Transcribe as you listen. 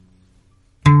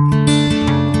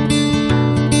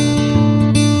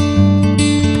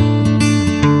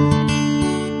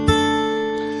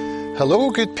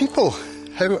Hello, good people.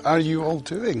 How are you all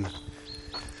doing?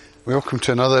 Welcome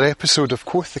to another episode of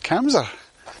Quoth the Camser.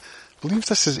 I believe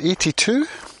this is 82.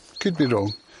 Could be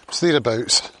wrong. It's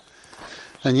thereabouts.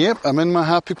 And yep, I'm in my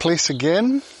happy place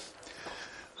again.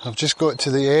 I've just got to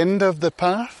the end of the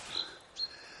path.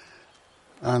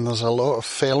 And there's a lot of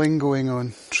felling going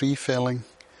on. Tree felling.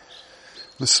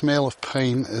 The smell of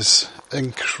pine is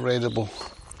incredible.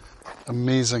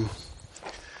 Amazing.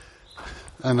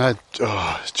 And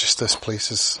just this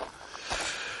place is...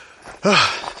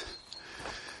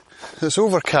 It's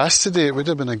overcast today. It would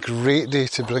have been a great day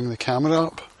to bring the camera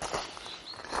up.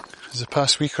 As the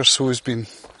past week or so has been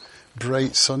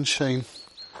bright sunshine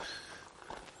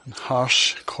and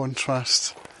harsh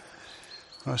contrast.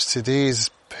 Whereas today's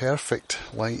perfect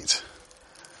light.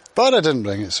 But I didn't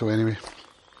bring it, so anyway.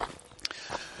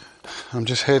 I'm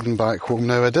just heading back home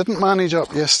now. I didn't manage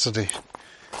up yesterday.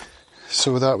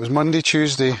 So that was Monday,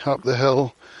 Tuesday, up the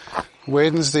hill.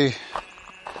 Wednesday,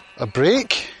 a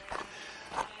break.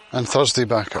 And Thursday,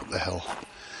 back up the hill.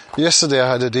 Yesterday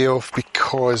I had a day off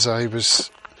because I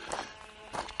was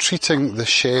treating the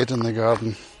shed in the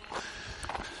garden.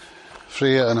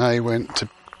 Freya and I went to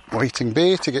Whiting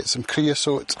Bay to get some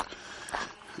creosote.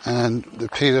 And the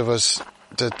pair of us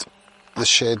did the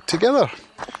shed together.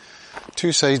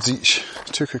 2 sides each.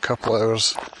 Took a couple of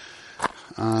hours.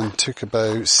 And took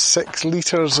about 6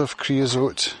 litres of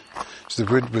creosote. So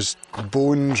the wood was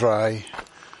bone dry,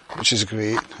 which is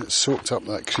great. It soaked up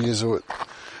that creosote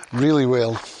really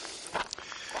well.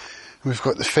 We've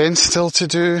got the fence still to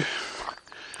do.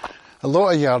 A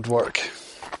lot of yard work.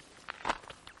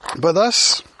 But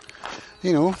this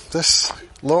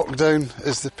lockdown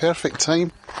is the perfect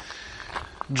time.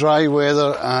 Dry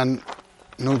weather and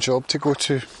no job to go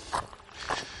to.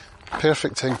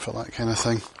 Perfect time for that kind of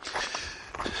thing.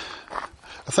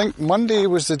 I think Monday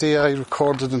was the day I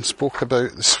recorded and spoke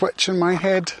about the switch in my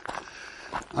head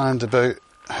and about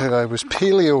how I was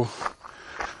paleo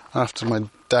after my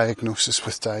diagnosis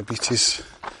with diabetes.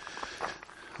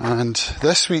 And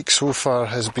this week so far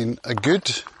has been a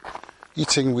good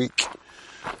eating week.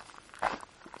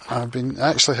 I've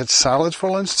actually had salad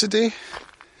for lunch today,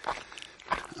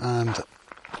 and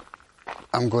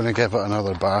I'm going to give it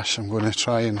another bash. I'm going to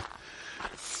try and...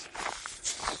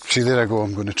 See, there I go,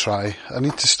 I'm going to try. I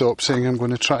need to stop saying I'm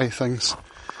going to try things.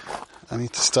 I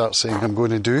need to start saying I'm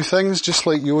going to do things, just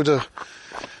like Yoda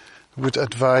would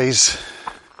advise.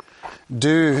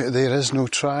 Do, there is no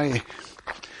try.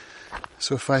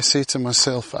 So if I say to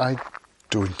myself, I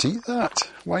don't eat that,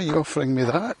 why are you offering me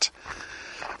that?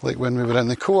 Like when we were in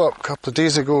the co-op a couple of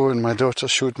days ago and my daughter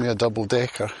showed me a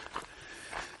double-decker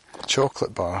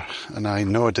chocolate bar and I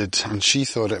nodded and she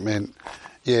thought it meant,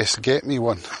 yes, get me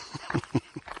one.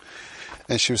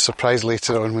 And she was surprised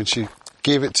later on when she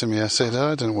gave it to me. I said,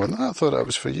 I didn't want that, I thought that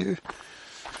was for you.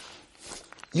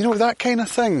 You know, that kind of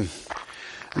thing.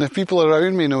 And if people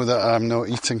around me know that I'm not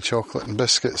eating chocolate and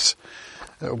biscuits,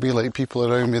 it'll be like people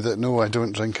around me that know I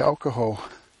don't drink alcohol.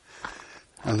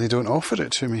 And they don't offer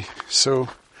it to me. So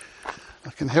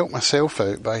I can help myself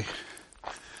out by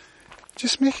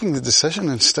just making the decision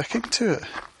and sticking to it.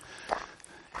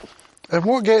 And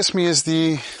what gets me is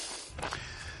to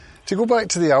go back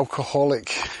to the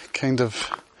alcoholic kind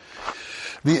of,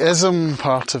 the ism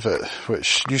part of it,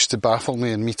 which used to baffle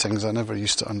me in meetings. I never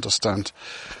used to understand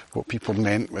what people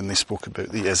meant when they spoke about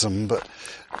the ism, but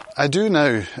I do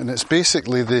now, and it's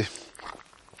basically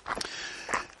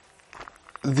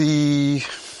the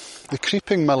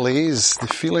creeping malaise, the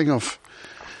feeling of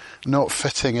not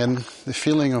fitting in, the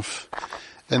feeling of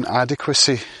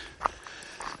inadequacy,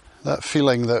 that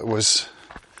feeling that was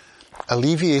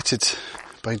alleviated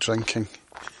by drinking.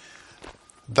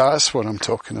 That's what I'm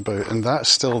talking about, and that's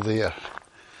still there.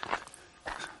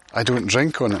 I don't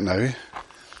drink on it now,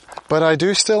 but I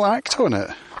do still act on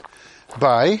it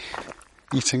by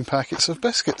eating packets of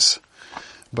biscuits,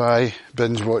 by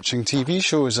binge watching TV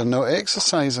shows and not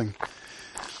exercising,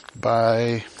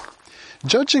 by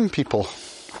judging people,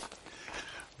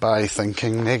 by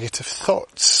thinking negative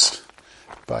thoughts,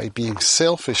 by being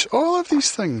selfish. All of these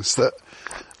things that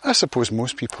I suppose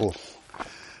most people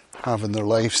have in their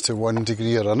lives to one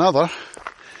degree or another.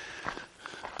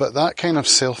 But that kind of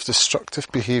self-destructive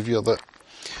behaviour the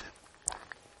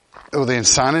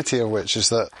insanity of which is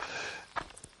that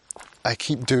I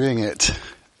keep doing it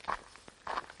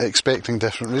expecting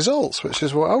different results, which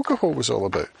is what alcohol was all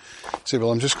about. Say,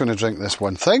 well, I'm just going to drink this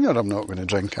one thing, or I'm not going to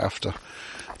drink after a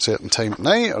certain time at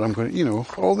night, or I'm going to,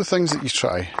 all the things that you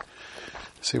try.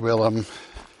 Say, well, I'm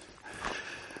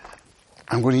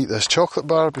going to eat this chocolate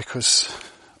bar because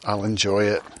I'll enjoy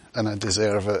it and I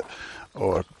deserve it,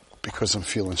 or because I'm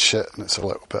feeling shit and it's a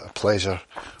little bit of pleasure,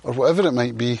 or whatever it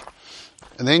might be.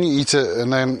 And then you eat it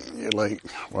and then you're like,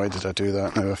 why did I do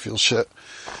that? Now I feel shit.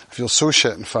 I feel so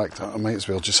shit, in fact, that I might as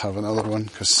well just have another one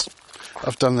because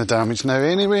I've done the damage now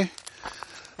anyway.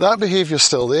 That behaviour's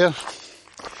still there.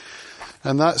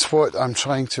 And that's what I'm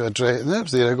trying to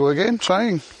address. There I go again,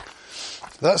 trying.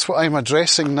 That's what I'm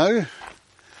addressing now.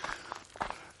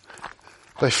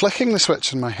 By flicking the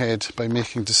switch in my head, by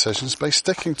making decisions, by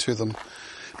sticking to them,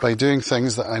 by doing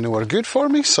things that I know are good for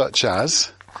me, such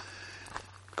as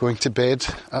going to bed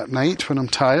at night when I'm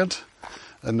tired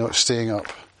and not staying up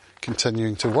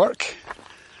continuing to work,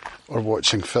 or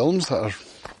watching films that are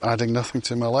adding nothing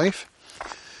to my life,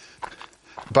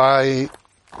 by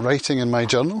writing in my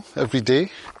journal every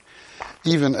day,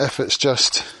 even if it's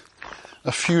just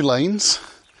a few lines,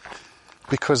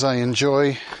 because I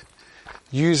enjoy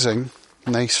using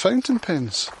nice fountain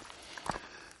pens.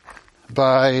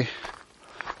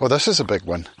 This is a big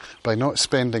one, by not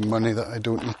spending money that I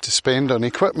don't need to spend on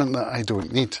equipment that I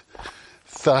don't need.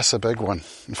 That's a big one.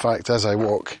 In fact, as I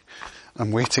walk,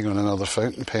 I'm waiting on another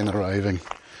fountain pen arriving,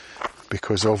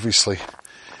 because obviously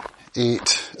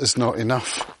 8 is not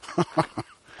enough.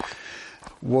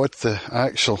 What the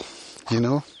actual,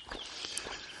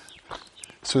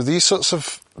 So these sorts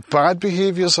of bad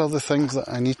behaviours are the things that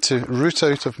I need to root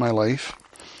out of my life.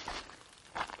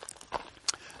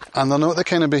 And they're not the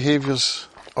kind of behaviours,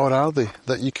 or are they,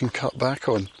 that you can cut back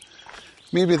on?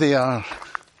 Maybe they are.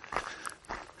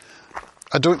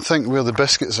 I don't think where the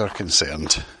biscuits are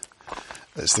concerned,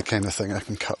 it's the kind of thing I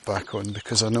can cut back on,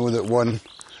 because I know that one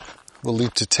will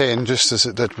lead to 10, just as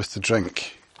it did with the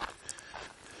drink.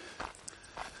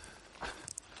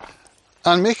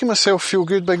 And making myself feel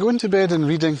good by going to bed and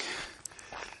reading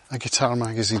a guitar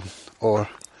magazine or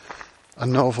a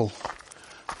novel,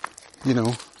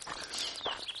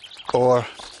 or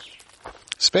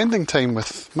spending time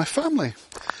with my family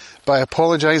by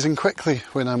apologising quickly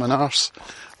when I'm an arse,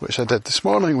 which I did this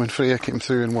morning when Freya came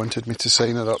through and wanted me to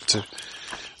sign her up to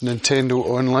Nintendo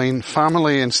Online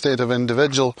Family instead of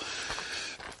individual,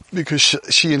 because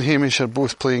she and Hamish are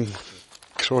both playing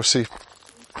Crossy,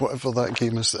 whatever that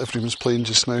game is that everyone's playing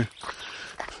just now.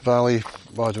 Valley,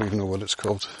 I don't even know what it's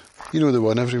called. You know the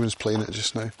one, everyone's playing it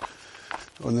just now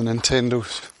on the Nintendo.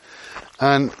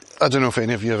 And I don't know if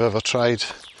any of you have ever tried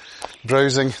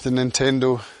browsing the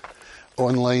Nintendo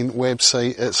Online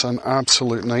website. It's an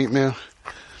absolute nightmare.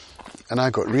 And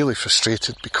I got really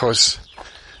frustrated because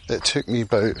it took me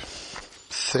about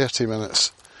 30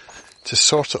 minutes to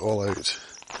sort it all out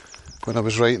when I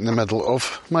was right in the middle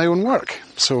of my own work.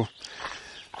 So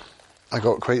I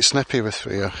got quite snippy with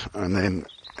Freya and then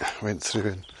went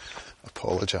through and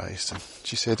apologised. And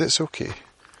she said, it's okay.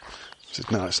 I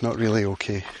said, no, it's not really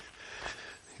okay.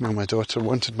 My daughter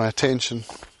wanted my attention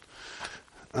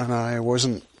and I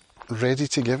wasn't ready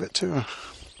to give it to her.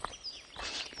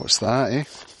 What's that, eh?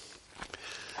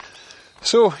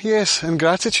 So, yes, in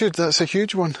gratitude, that's a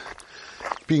huge one.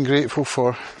 Being grateful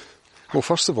for, well,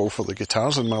 first of all, for the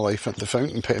guitars in my life and the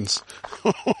fountain pens.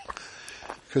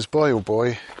 Because boy, oh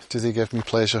boy, do they give me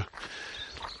pleasure.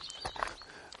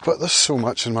 But there's so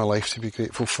much in my life to be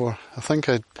grateful for. I think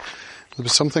there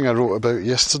was something I wrote about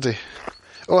yesterday.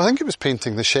 I think it was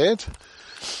painting the shed.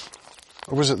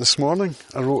 Or was it this morning?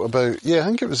 I wrote about, I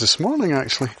think it was this morning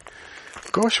actually.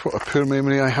 Gosh, what a poor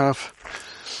memory I have.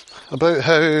 About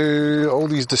how all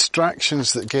these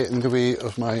distractions that get in the way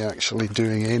of my actually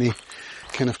doing any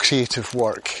kind of creative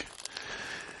work,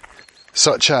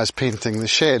 such as painting the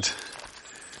shed.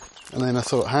 And then I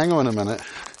thought, hang on a minute.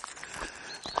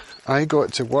 I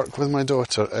got to work with my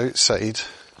daughter outside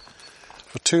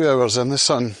for 2 hours in the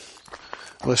sun,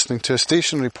 listening to a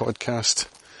stationary podcast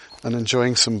and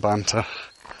enjoying some banter.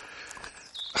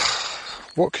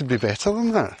 What could be better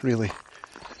than that, really?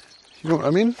 You know what I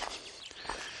mean?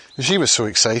 She was so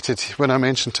excited when I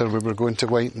mentioned to her we were going to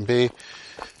Whiten Bay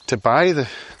to buy the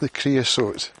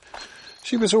creosote.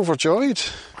 She was overjoyed.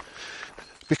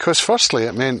 Because firstly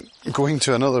it meant going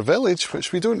to another village,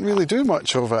 which we don't really do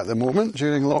much of at the moment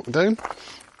during lockdown.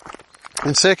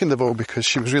 And second of all, because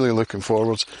she was really looking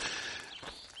forward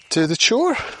to the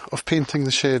chore of painting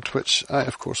the shed, which I,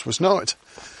 of course, was not.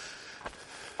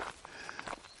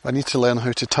 I need to learn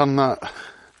how to turn that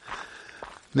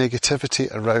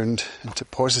negativity around into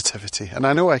positivity. And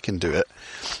I know I can do it.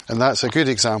 And that's a good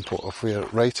example of where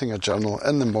writing a journal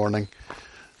in the morning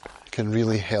can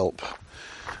really help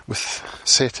with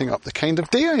setting up the kind of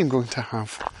day I'm going to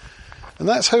have. And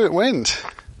that's how it went.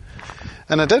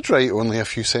 And I did write only a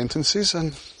few sentences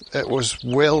and it was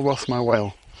well worth my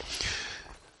while.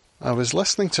 I was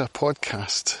listening to a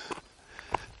podcast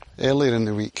earlier in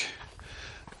the week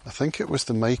I think it was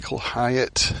the Michael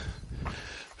Hyatt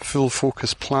Full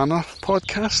Focus Planner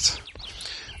podcast,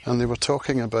 and they were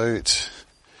talking about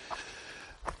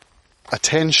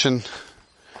attention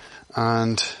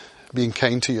and being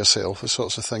kind to yourself, the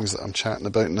sorts of things that I'm chatting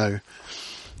about now.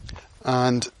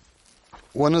 And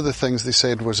one of the things they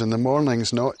said was in the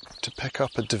mornings not to pick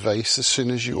up a device as soon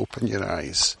as you open your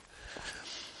eyes,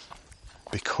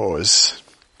 because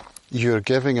you're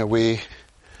giving away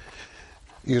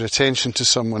your attention to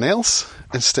someone else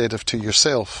instead of to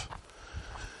yourself.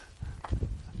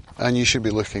 And you should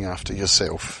be looking after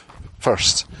yourself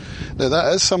first. Now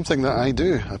that is something that I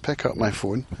do. I pick up my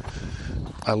phone,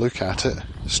 I look at it,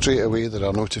 straight away there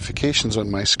are notifications on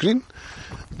my screen,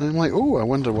 and I'm like, oh, I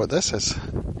wonder what this is.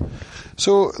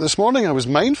 So this morning I was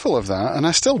mindful of that, and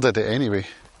I still did it anyway.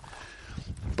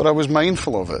 But I was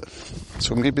mindful of it.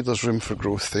 So maybe there's room for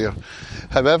growth there.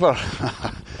 However,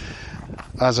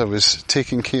 as I was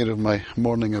taking care of my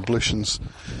morning ablutions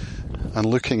and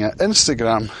looking at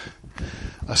Instagram,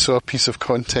 I saw a piece of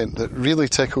content that really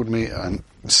tickled me and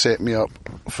set me up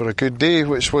for a good day,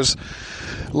 which was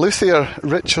luthier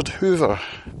Richard Hoover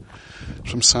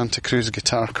from Santa Cruz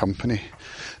Guitar Company,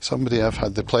 somebody I've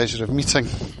had the pleasure of meeting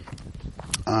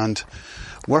and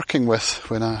working with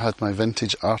when I had my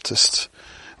vintage artist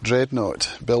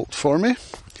Dreadnought built for me.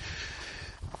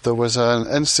 There was an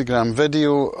Instagram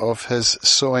video of his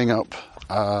sawing up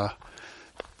a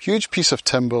huge piece of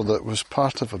timber that was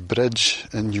part of a bridge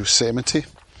in Yosemite,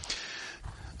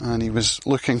 and he was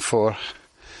looking for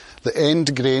the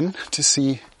end grain to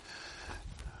see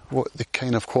what the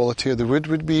kind of quality of the wood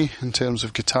would be in terms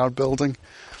of guitar building.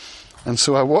 And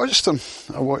so I watched him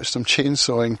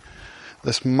chainsawing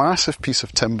this massive piece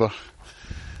of timber,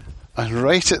 and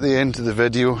right at the end of the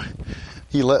video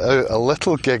he let out a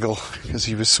little giggle because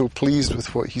he was so pleased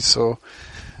with what he saw.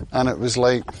 And it was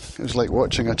like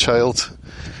watching a child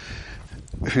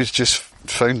who's just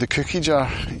found the cookie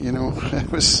jar, you know. It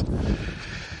was,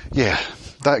 yeah,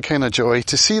 that kind of joy.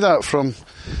 To see that from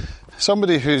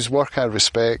somebody whose work I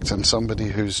respect and somebody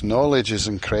whose knowledge is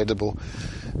incredible.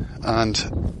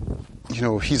 And, you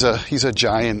know, he's a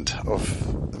giant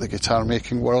of the guitar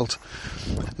making world.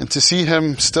 And to see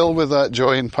him still with that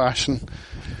joy and passion,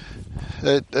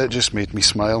 it just made me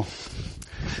smile.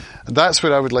 And that's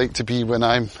where I would like to be when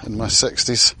I'm in my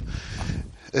 60s,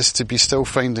 is to be still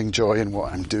finding joy in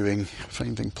what I'm doing,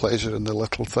 finding pleasure in the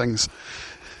little things,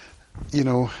 you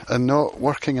know, and not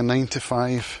working a 9 to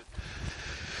 5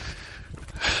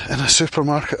 in a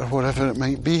supermarket or whatever it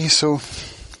might be. So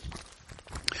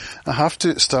I have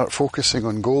to start focusing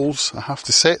on goals. I have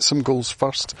to set some goals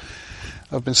first.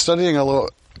 I've been studying a lot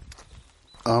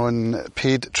on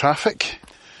paid traffic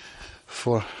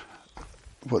for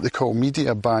what they call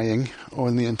media buying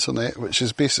on the internet, which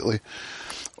is basically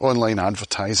online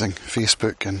advertising,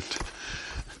 Facebook and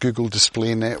Google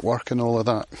Display Network and all of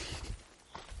that.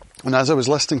 And as I was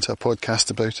listening to a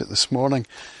podcast about it this morning,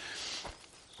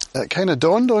 it kind of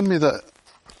dawned on me that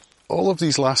all of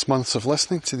these last months of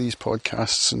listening to these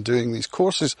podcasts and doing these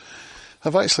courses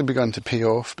have actually begun to pay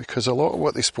off, because a lot of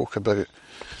what they spoke about,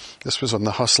 this was on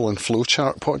the Hustle and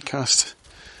Flowchart podcast,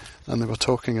 and they were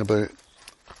talking about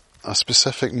a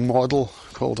specific model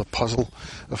called a puzzle.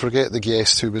 I forget the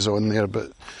guest who was on there,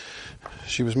 but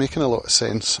she was making a lot of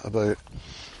sense about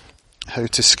how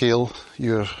to scale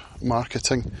your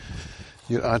marketing,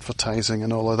 your advertising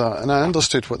and all of that. And I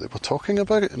understood what they were talking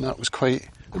about, and that was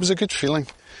it was a good feeling.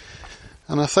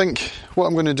 And I think what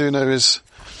I'm going to do now is,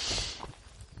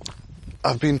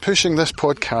 I've been pushing this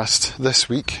podcast this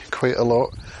week quite a lot,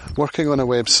 working on a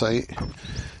website,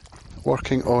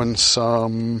 working on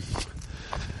some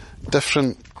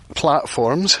different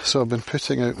platforms. So I've been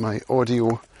putting out my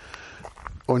audio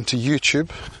onto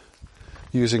YouTube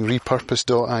using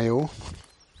repurpose.io,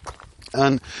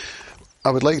 and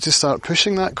I would like to start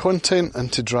pushing that content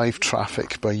and to drive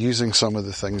traffic by using some of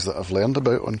the things that I've learned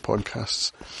about on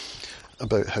podcasts,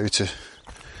 about how to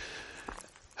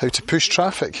push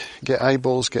traffic, get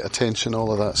eyeballs, get attention,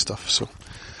 all of that stuff. So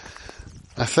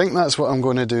I think that's what I'm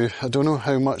going to do. I don't know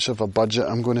how much of a budget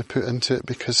I'm going to put into it,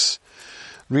 because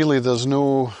really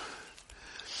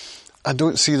I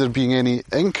don't see there being any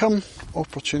income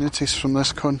opportunities from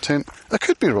this content. I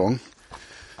could be wrong,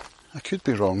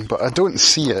 but I don't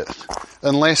see it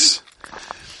unless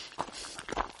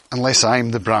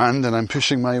I'm the brand and I'm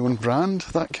pushing my own brand,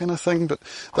 that kind of thing. But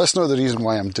that's not the reason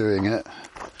why I'm doing it.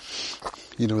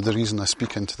 You know, the reason I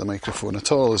speak into the microphone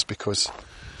at all is because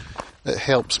it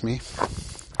helps me.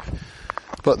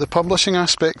 But the publishing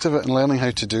aspect of it and learning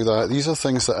how to do that, these are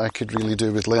things that I could really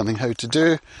do with learning how to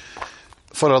do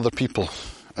for other people.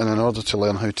 And in order to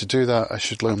learn how to do that, I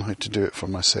should learn how to do it for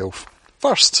myself.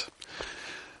 first.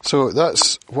 So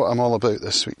that's what I'm all about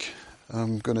this week.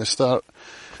 I'm going to start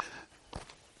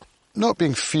not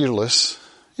being fearless.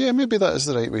 Yeah, maybe that is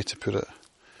the right way to put it.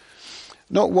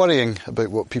 Not worrying about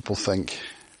what people think,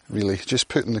 really. Just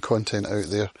putting the content out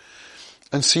there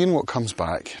and seeing what comes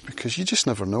back, because you just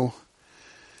never know.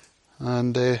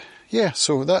 And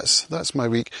so that's my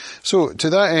week. So to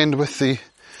that end, with the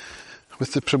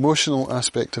promotional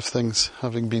aspect of things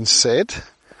having been said,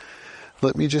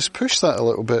 let me just push that a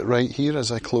little bit right here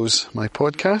as I close my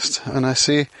podcast. And I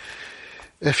say,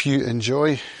 if you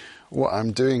enjoy what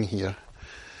I'm doing here,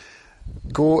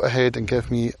 go ahead and give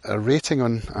me a rating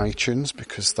on iTunes,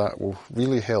 because that will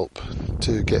really help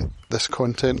to get this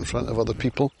content in front of other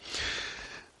people.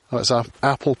 Oh, it's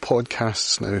Apple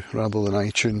Podcasts now rather than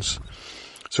iTunes.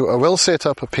 So I will set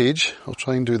up a page. I'll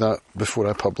try and do that before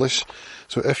I publish.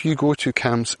 So if you go to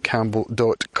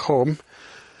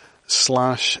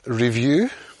camscampbell.com/review,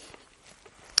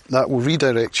 that will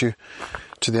redirect you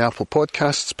to the Apple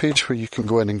Podcasts page, where you can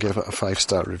go in and give it a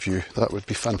 5-star review. That would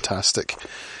be fantastic.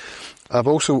 I've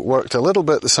also worked a little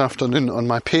bit this afternoon on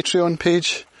my Patreon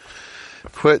page,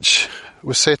 which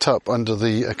was set up under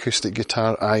the Acoustic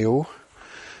Guitar I.O.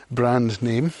 brand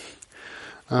name.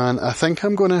 And I think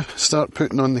I'm going to start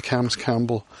putting on the Cams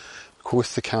Campbell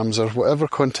with the cams, or whatever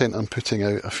content I'm putting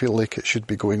out. I feel like it should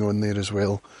be going on there as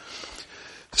well.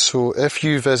 So if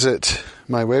you visit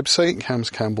my website,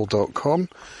 camscampbell.com,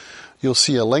 you'll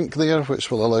see a link there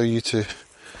which will allow you to,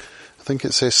 I think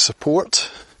it says support,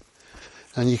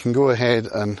 and you can go ahead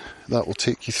and that will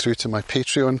take you through to my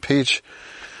Patreon page,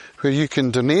 where you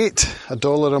can donate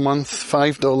 $1 a month,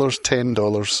 $5,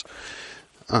 $10,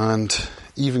 and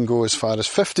even go as far as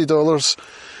 $50,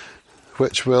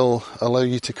 which will allow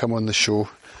you to come on the show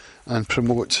and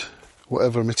promote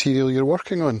whatever material you're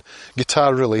working on.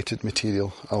 Guitar related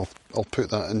material. I'll put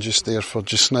that in just there for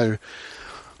just now,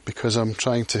 because I'm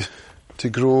trying to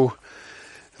grow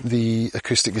the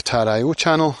Acoustic Guitar I.O.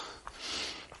 channel.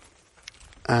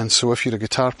 And so if you're a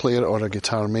guitar player or a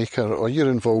guitar maker, or you're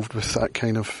involved with that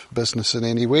kind of business in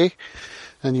any way,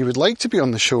 and you would like to be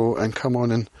on the show and come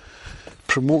on and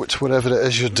promote whatever it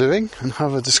is you're doing and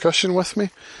have a discussion with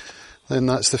me, then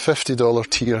that's the $50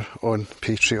 tier on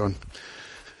Patreon.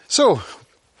 So,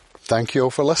 thank you all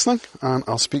for listening, and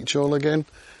I'll speak to you all again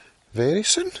very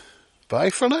soon. Bye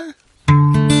for now.